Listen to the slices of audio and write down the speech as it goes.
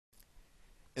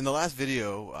In the last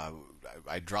video,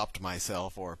 I dropped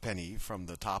myself or Penny from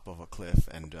the top of a cliff,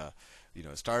 and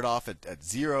it started off at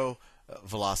zero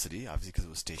velocity, obviously because it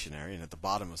was stationary, and at the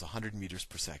bottom it was 100 meters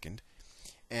per second,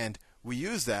 and we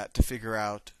used that to figure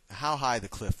out how high the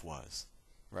cliff was,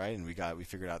 right? And we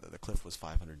figured out that the cliff was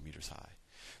 500 meters high.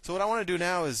 So what I want to do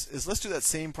now is let's do that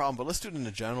same problem, but let's do it in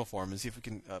a general form and see if we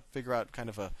can figure out kind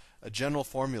of a general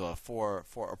formula for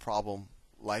a problem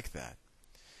like that.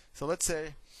 So let's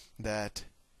say that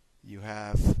you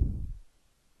have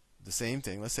the same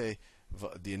thing. Let's say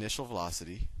the initial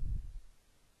velocity.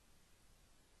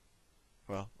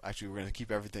 Well, actually, we're going to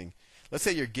keep everything. Let's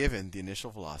say you're given the initial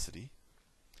velocity.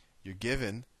 You're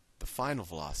given the final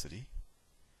velocity.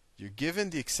 You're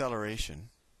given the acceleration.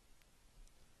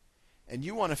 And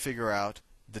you want to figure out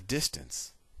the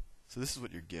distance. So this is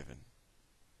what you're given.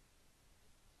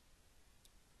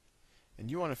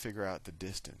 And you want to figure out the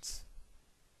distance.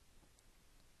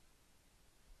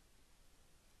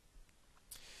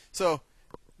 So,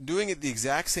 doing it the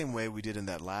exact same way we did in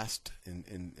that last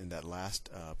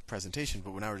presentation,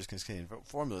 but now we're just going to explain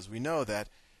formulas. We know that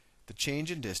the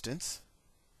change in distance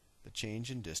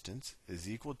is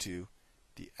equal to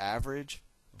the average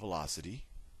velocity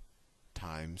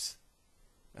times,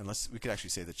 unless we could actually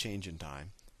say the change in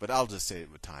time, but I'll just say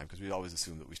it with time because we always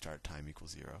assume that we start time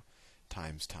equals 0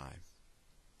 times time.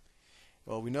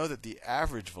 Well, we know that the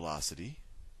average velocity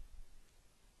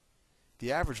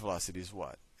is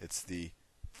what? It's the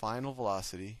final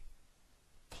velocity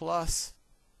plus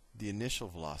the initial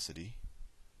velocity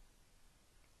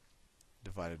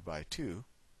divided by 2.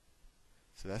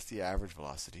 So that's the average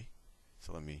velocity.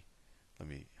 So let me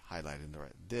highlight in the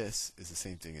right. This is the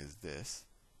same thing as this,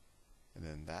 and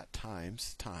then that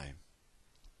times time.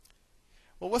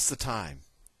 Well, what's the time?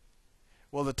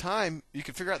 Well, the time, you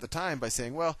can figure out the time by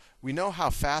saying, well, we know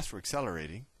how fast we're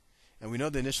accelerating, and we know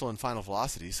the initial and final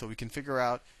velocity, so we can figure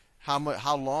out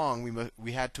how long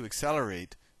we had to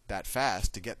accelerate that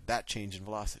fast to get that change in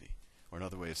velocity. Or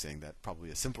another way of saying that, probably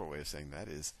a simpler way of saying that,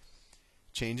 is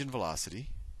change in velocity,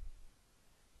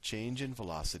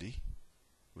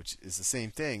 which is the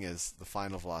same thing as the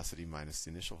final velocity minus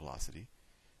the initial velocity,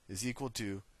 is equal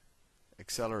to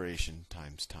acceleration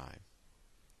times time.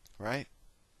 Right?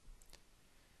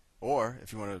 Or,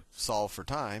 if you want to solve for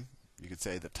time, you could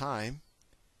say the time,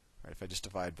 right, if I just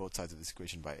divide both sides of this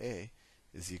equation by a,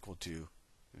 is equal to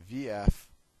Vf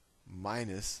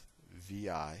minus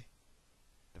Vi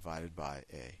divided by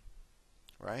a.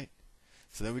 Right?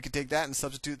 So then we can take that and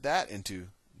substitute that into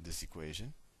this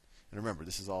equation. And remember,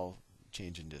 this is all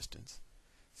change in distance.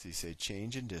 So you say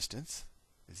change in distance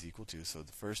is equal to, so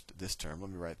the first, this term, let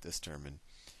me write this term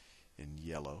in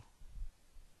yellow.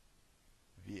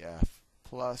 Vf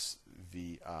plus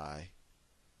Vi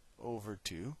over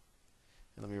 2.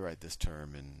 And let me write this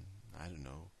term in, I don't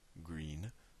know,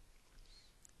 green.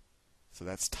 So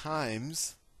that's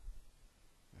times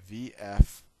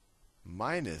Vf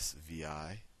minus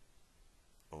Vi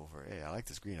over a. I like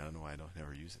this green. I don't know why I don't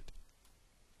never use it.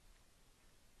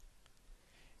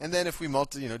 And then if we do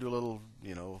a little,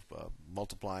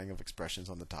 multiplying of expressions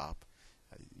on the top,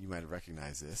 you might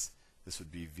recognize this. This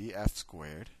would be Vf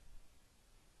squared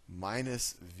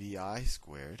minus Vi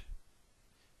squared,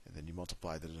 and then you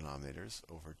multiply the denominators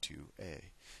over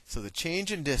 2a. So the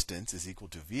change in distance is equal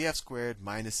to Vf squared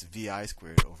minus Vi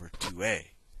squared over 2a.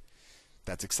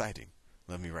 That's exciting.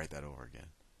 Let me write that over again.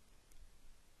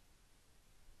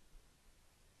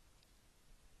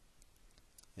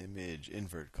 Image,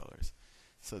 invert colors.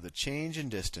 So the change in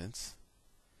distance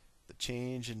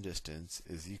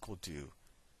is equal to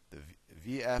the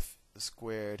Vf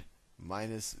squared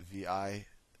minus Vi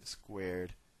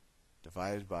squared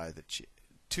divided by the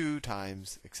 2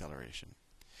 times acceleration.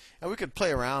 And we could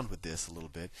play around with this a little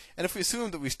bit. And if we assume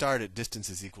that we start at distance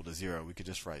is equal to 0, we could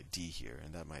just write d here,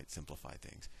 and that might simplify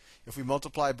things. If we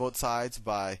multiply both sides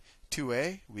by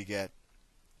 2a, we get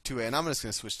 2a. And I'm just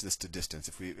going to switch this to distance.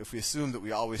 If we assume that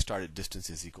we always start at distance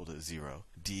is equal to 0,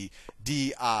 di,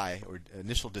 or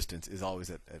initial distance, is always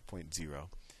at point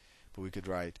 0. But we could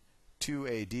write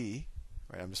 2ad,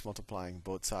 right? I'm just multiplying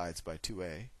both sides by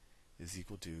 2a, is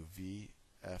equal to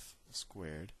Vf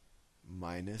squared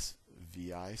minus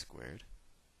Vi squared.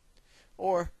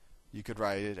 Or you could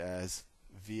write it as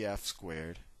Vf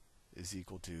squared is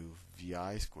equal to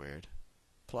Vi squared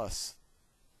plus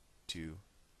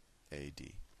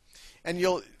 2ad. And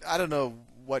I don't know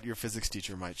what your physics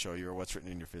teacher might show you or what's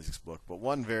written in your physics book, but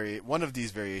one of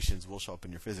these variations will show up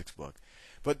in your physics book.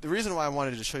 But the reason why I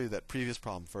wanted to show you that previous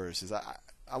problem first is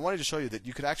I wanted to show you that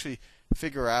you could actually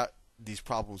figure out these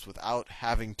problems without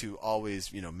having to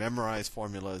always, memorize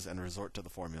formulas and resort to the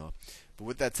formula. But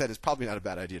with that said, it's probably not a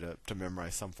bad idea to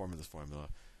memorize some form of this formula.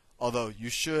 Although you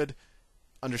should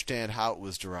understand how it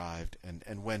was derived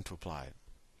and when to apply it.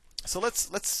 So let's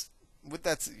with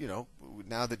that,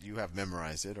 now that you have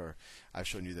memorized it, or I've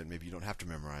shown you that maybe you don't have to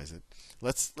memorize it,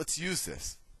 let's use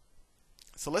this.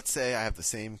 So let's say I have the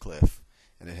same cliff,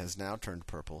 and it has now turned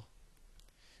purple,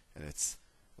 and it's,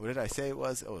 what did I say it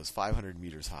was? Oh, it was 500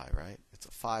 meters high, right? It's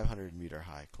a 500 meter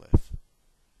high cliff.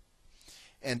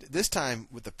 And this time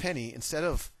with the penny, instead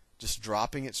of just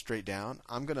dropping it straight down,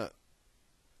 I'm going to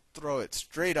throw it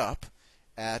straight up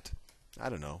at, I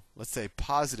don't know, let's say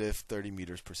positive 30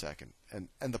 meters per second.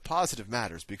 And the positive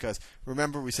matters because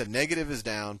remember we said negative is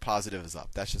down, positive is up.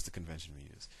 That's just the convention we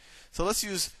use. So let's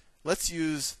use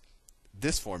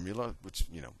this formula, which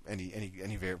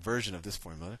any version of this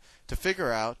formula, to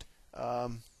figure out.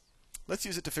 Let's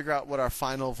use it to figure out what our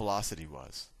final velocity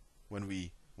was when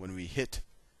we hit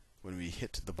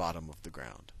the bottom of the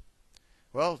ground.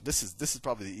 Well, this is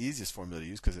probably the easiest formula to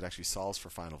use because it actually solves for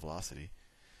final velocity.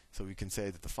 So we can say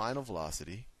that the final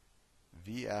velocity,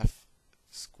 Vf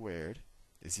squared,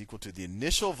 is equal to the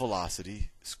initial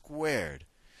velocity squared.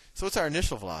 So what's our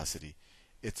initial velocity?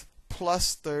 It's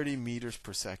plus 30 meters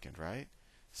per second, right?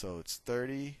 So it's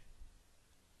 30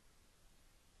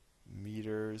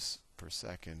 meters per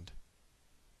second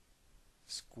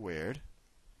squared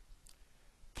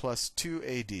plus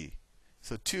 2AD.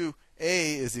 So 2A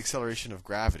is the acceleration of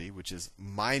gravity, which is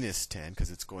minus 10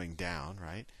 because it's going down,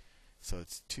 right? So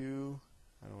it's 2,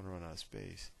 I don't want to run out of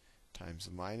space, times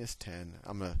minus 10.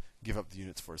 I'm going to give up the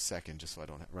units for a second just so I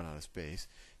don't run out of space.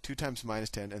 2 times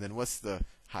minus 10, and then what's the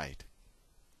height?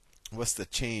 What's the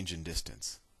change in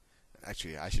distance?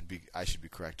 Actually, I should be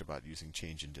correct about using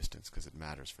change in distance because it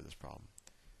matters for this problem.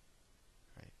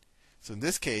 Right. So in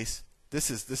this case,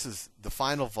 this is the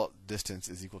final distance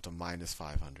is equal to minus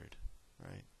 500,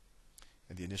 right?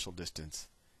 And the initial distance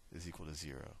is equal to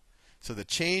 0. So the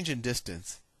change in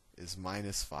distance is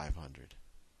minus 500,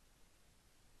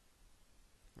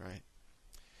 right?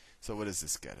 So what does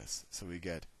this get us? So we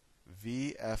get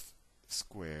Vf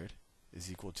squared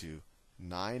is equal to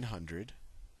 900,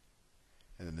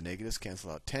 and then the negatives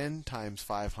cancel out. 10 times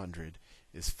 500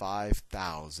 is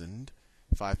 5,000.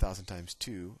 5,000 times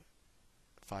 2,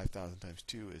 5,000 times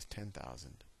 2 is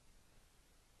 10,000.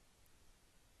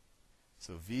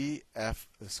 So Vf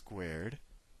squared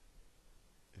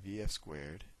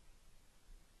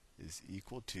is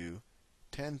equal to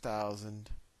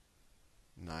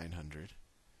 10,900.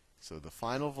 So the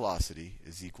final velocity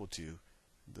is equal to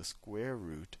the square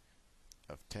root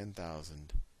of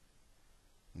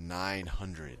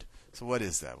 10,900. So what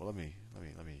is that? Well, let me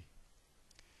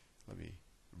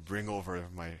bring over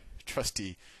my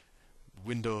trusty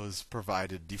Windows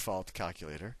provided default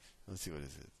calculator. Let's see, what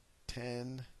is it?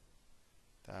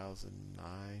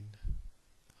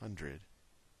 10,900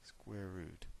 square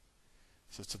root.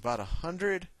 So it's about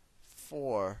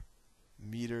 104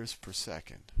 meters per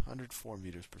second. 104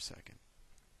 meters per second.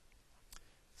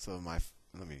 So let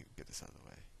me get this out of the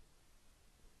way.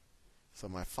 So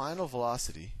my final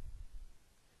velocity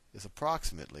is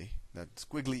approximately, that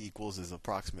squiggly equals is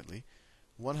approximately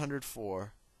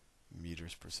 104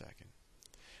 meters per second.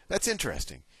 That's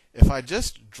interesting. If I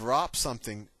just drop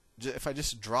something, if I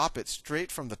just drop it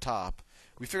straight from the top,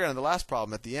 we figured out in the last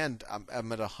problem at the end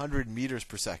I'm at 100 meters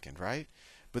per second, right?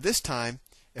 But this time,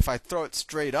 if I throw it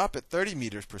straight up at 30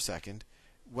 meters per second,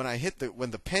 when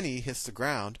the penny hits the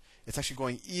ground, it's actually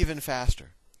going even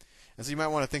faster. And so you might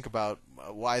want to think about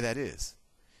why that is.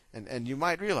 And you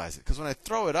might realize it, because when I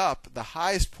throw it up, the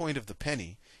highest point of the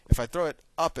penny, if I throw it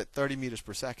up at 30 meters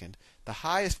per second, the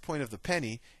highest point of the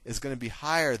penny is going to be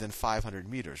higher than 500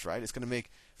 meters, right? It's going to make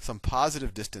some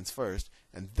positive distance first,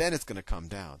 and then it's going to come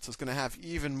down. So it's going to have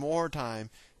even more time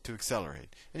to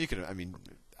accelerate. And you can,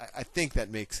 I think that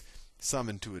makes some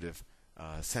intuitive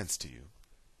sense to you.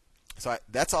 So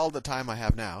that's all the time I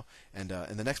have now. And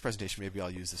in the next presentation, maybe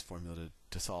I'll use this formula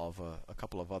to solve a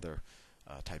couple of other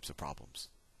types of problems.